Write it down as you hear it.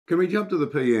Can we jump to the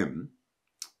PM?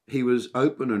 He was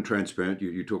open and transparent.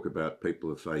 You talk about people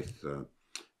of faith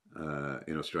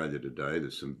in Australia today.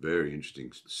 There's some very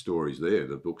interesting stories there.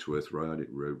 The book's worth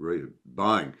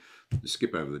buying.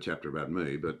 Skip over the chapter about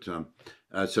me, but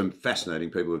some fascinating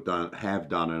people have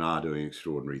done and are doing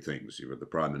extraordinary things. You've got the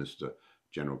Prime Minister,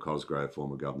 General Cosgrove,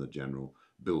 former Governor General,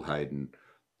 Bill Hayden.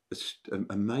 It's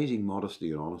amazing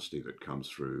modesty and honesty that comes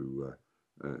through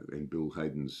in Bill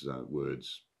Hayden's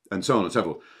words, and so on and so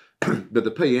forth. But the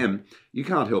PM, you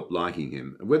can't help liking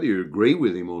him, whether you agree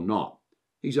with him or not.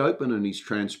 He's open and he's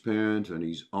transparent and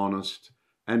he's honest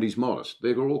and he's modest.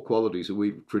 They're all qualities that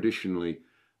we traditionally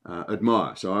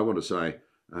admire. So I want to say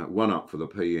one up for the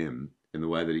PM in the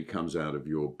way that he comes out of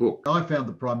your book. I found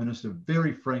the Prime Minister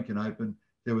very frank and open.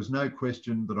 There was no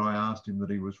question that I asked him that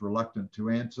he was reluctant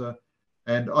to answer.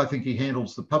 And I think he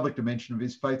handles the public dimension of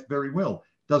his faith very well.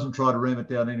 Doesn't try to ram it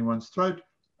down anyone's throat,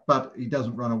 but he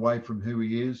doesn't run away from who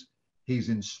he is. He's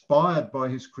inspired by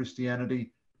his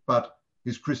Christianity, but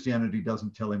his Christianity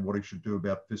doesn't tell him what he should do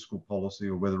about fiscal policy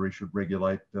or whether he should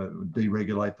deregulate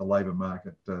the labour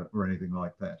market or anything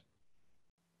like that.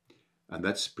 And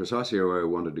that's precisely where I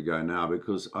wanted to go now,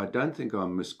 because I don't think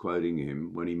I'm misquoting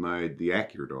him when he made the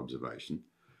accurate observation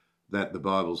that the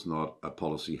Bible's not a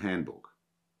policy handbook.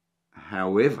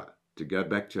 However, to go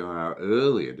back to our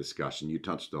earlier discussion, you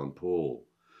touched on Paul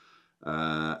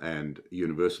and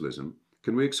universalism.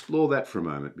 Can we explore that for a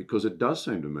moment? Because it does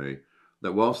seem to me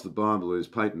that whilst the Bible is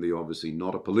patently obviously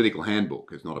not a political handbook,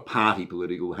 it's not a party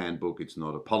political handbook, it's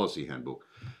not a policy handbook,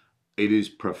 it is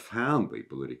profoundly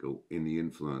political in the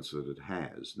influence that it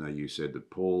has. Now, you said that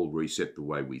Paul reset the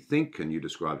way we think, and you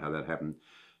described how that happened.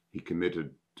 He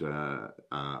committed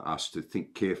us to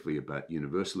think carefully about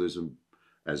universalism.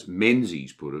 As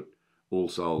Menzies put it, all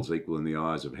souls equal in the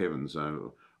eyes of heaven.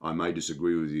 So I may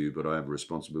disagree with you, but I have a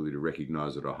responsibility to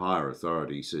recognise that a higher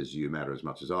authority says you matter as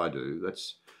much as I do.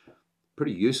 That's a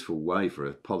pretty useful way for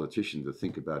a politician to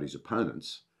think about his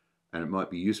opponents. And it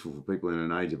might be useful for people in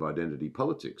an age of identity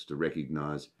politics to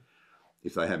recognise,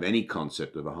 if they have any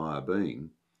concept of a higher being,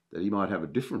 that he might have a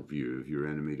different view of your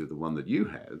enemy to the one that you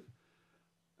have.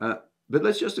 But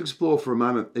let's just explore for a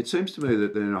moment. It seems to me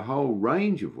that in a whole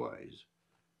range of ways,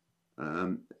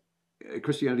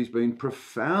 Christianity's been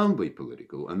profoundly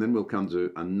political, and then we'll come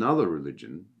to another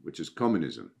religion, which is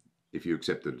communism, if you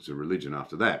accept that it's a religion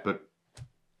after that. But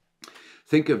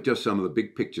think of just some of the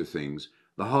big picture things.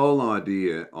 The whole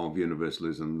idea of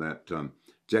universalism, that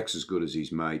Jack's as good as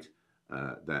his mate,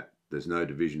 that there's no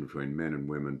division between men and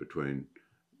women, between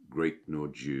Greek nor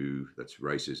Jew, that's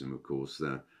racism, of course,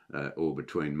 or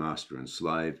between master and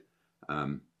slave,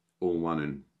 all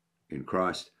one in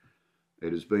Christ.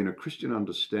 It has been a Christian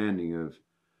understanding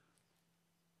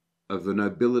of the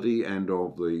nobility and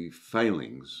of the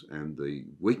failings and the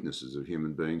weaknesses of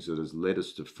human beings that has led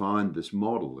us to find this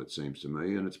model, it seems to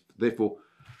me. And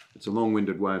it's a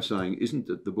long-winded way of saying, isn't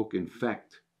the book, in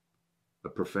fact, a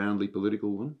profoundly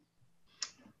political one?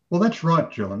 Well, that's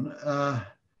right, John.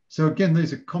 So again,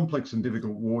 these are complex and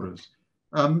difficult waters.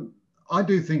 I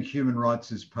do think human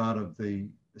rights is a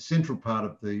central part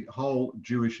of the whole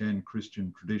Jewish and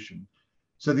Christian tradition.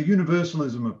 So the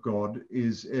universalism of God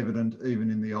is evident even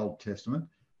in the Old Testament.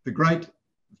 The great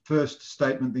first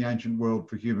statement in the ancient world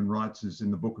for human rights is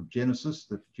in the book of Genesis,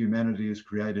 that humanity is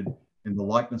created in the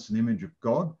likeness and image of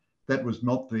God. That was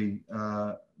not the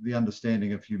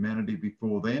understanding of humanity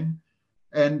before then.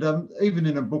 And even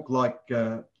in a book like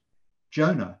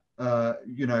Jonah,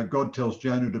 God tells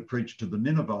Jonah to preach to the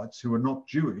Ninevites, who are not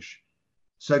Jewish.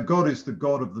 So God is the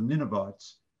God of the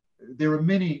Ninevites. There are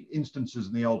many instances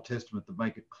in the Old Testament that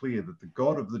make it clear that the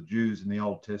God of the Jews in the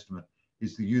Old Testament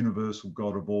is the universal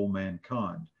God of all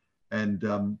mankind. And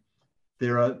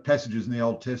there are passages in the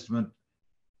Old Testament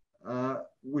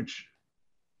which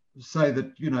say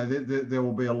that, there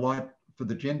will be a light for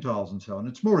the Gentiles and so on.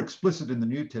 It's more explicit in the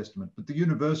New Testament, but the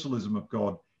universalism of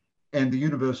God and the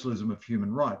universalism of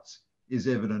human rights is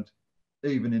evident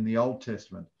even in the Old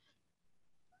Testament.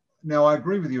 Now, I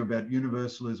agree with you about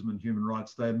universalism and human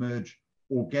rights. They emerge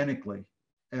organically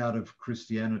out of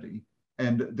Christianity.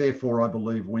 And therefore, I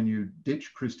believe when you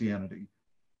ditch Christianity,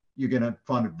 you're going to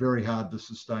find it very hard to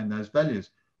sustain those values.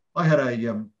 I had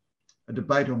a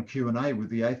debate on Q&A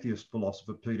with the atheist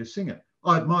philosopher Peter Singer.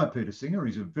 I admire Peter Singer.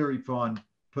 He's a very fine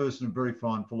person, a very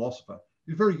fine philosopher.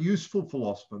 He's a very useful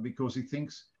philosopher because he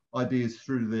thinks ideas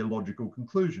through to their logical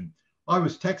conclusion. I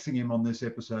was taxing him on this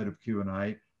episode of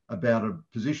Q&A about a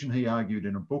position he argued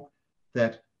in a book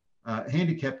that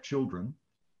handicapped children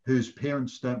whose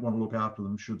parents don't want to look after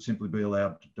them should simply be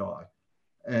allowed to die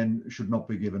and should not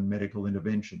be given medical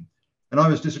intervention. And I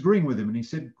was disagreeing with him, and he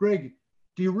said, Greg,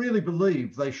 do you really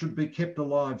believe they should be kept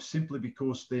alive simply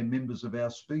because they're members of our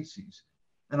species?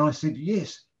 And I said,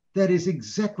 yes, that is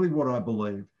exactly what I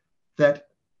believe, that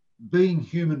being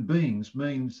human beings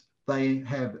means they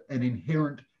have an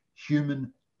inherent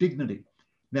human dignity.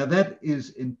 Now, that is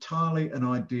entirely an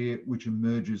idea which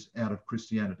emerges out of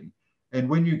Christianity. And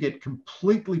when you get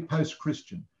completely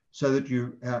post-Christian, so that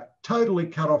you are totally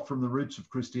cut off from the roots of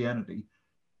Christianity,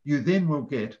 you then will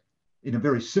get, in a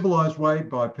very civilized way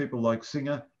by people like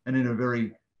Singer, and in a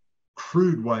very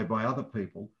crude way by other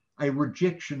people, a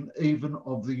rejection even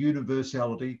of the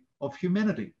universality of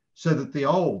humanity, so that the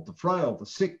old, the frail, the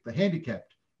sick, the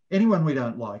handicapped, anyone we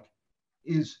don't like,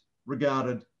 is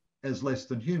regarded as less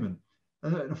than human.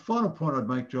 And a final point I'd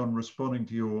make, John, responding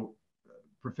to your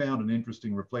profound and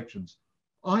interesting reflections,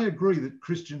 I agree that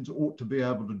Christians ought to be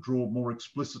able to draw more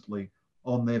explicitly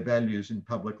on their values in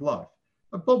public life.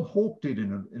 Bob Hawke did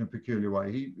in a peculiar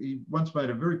way. He once made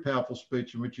a very powerful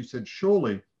speech in which he said,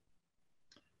 surely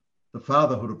the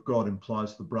fatherhood of God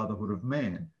implies the brotherhood of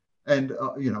man. And,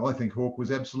 I think Hawke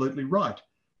was absolutely right.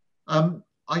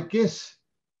 I guess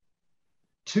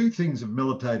two things have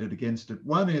militated against it.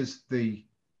 One is the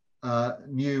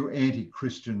new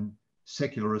anti-Christian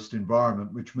secularist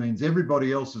environment, which means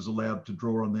everybody else is allowed to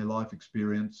draw on their life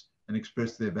experience and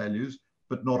express their values,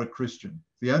 but not a Christian.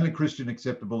 The only Christian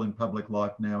acceptable in public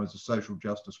life now is a social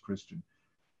justice Christian,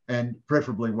 and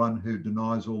preferably one who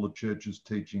denies all the church's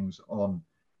teachings on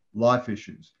life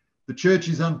issues. The church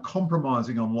is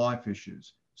uncompromising on life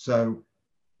issues. So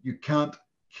you can't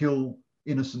kill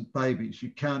innocent babies. You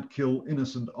can't kill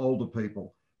innocent older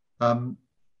people. And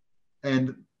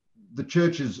the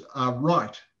churches are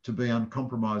right to be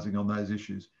uncompromising on those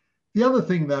issues. The other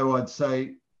thing, though, I'd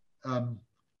say, I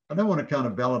don't want to kind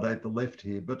of validate the left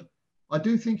here, but I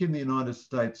do think in the United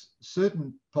States,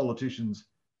 certain politicians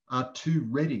are too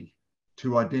ready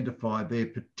to identify their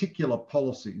particular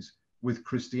policies with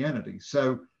Christianity.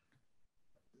 So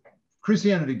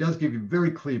Christianity does give you very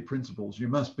clear principles. You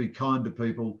must be kind to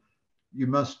people. You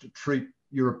must treat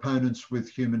your opponents with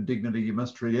human dignity. You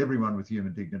must treat everyone with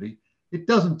human dignity. It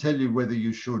doesn't tell you whether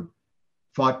you should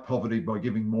fight poverty by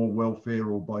giving more welfare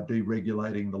or by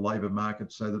deregulating the labour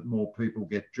market so that more people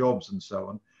get jobs and so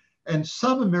on. And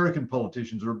some American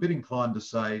politicians are a bit inclined to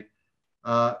say,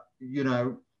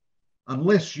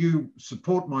 unless you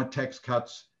support my tax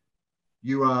cuts,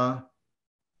 you are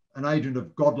an agent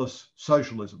of godless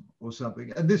socialism or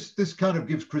something. And this kind of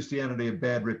gives Christianity a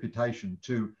bad reputation.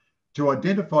 To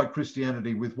identify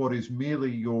Christianity with what is merely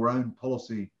your own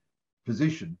policy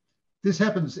position. This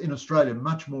happens in Australia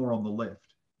much more on the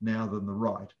left now than the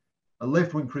right. A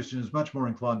left-wing Christian is much more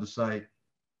inclined to say,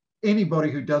 anybody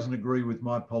who doesn't agree with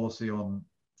my policy on,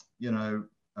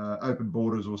 open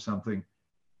borders or something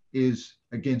is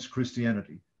against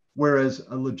Christianity. Whereas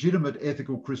a legitimate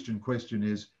ethical Christian question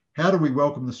is, how do we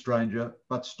welcome the stranger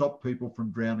but stop people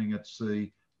from drowning at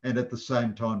sea and at the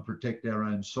same time protect our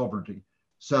own sovereignty?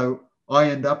 So I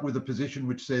end up with a position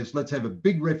which says, let's have a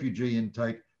big refugee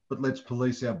intake, but let's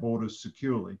police our borders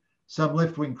securely. Some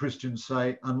left-wing Christians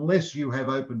say, unless you have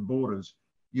open borders,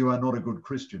 you are not a good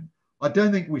Christian. I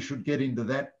don't think we should get into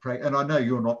that, and I know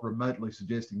you're not remotely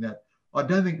suggesting that. I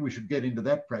don't think we should get into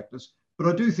that practice, but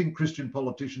I do think Christian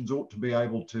politicians ought to be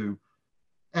able to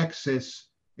access,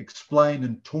 explain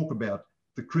and talk about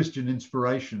the Christian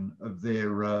inspiration of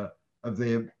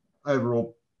their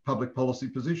overall public policy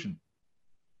position.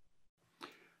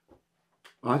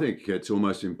 I think it's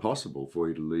almost impossible for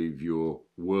you to leave your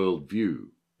worldview,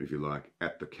 if you like,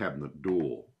 at the cabinet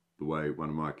door, the way one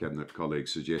of my cabinet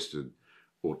colleagues suggested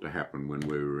ought to happen when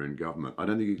we were in government. I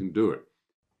don't think you can do it.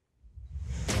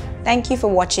 Thank you for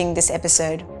watching this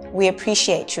episode. We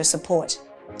appreciate your support.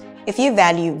 If you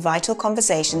value vital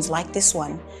conversations like this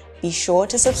one, be sure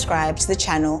to subscribe to the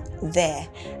channel there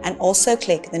and also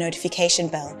click the notification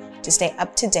bell to stay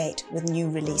up to date with new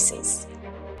releases.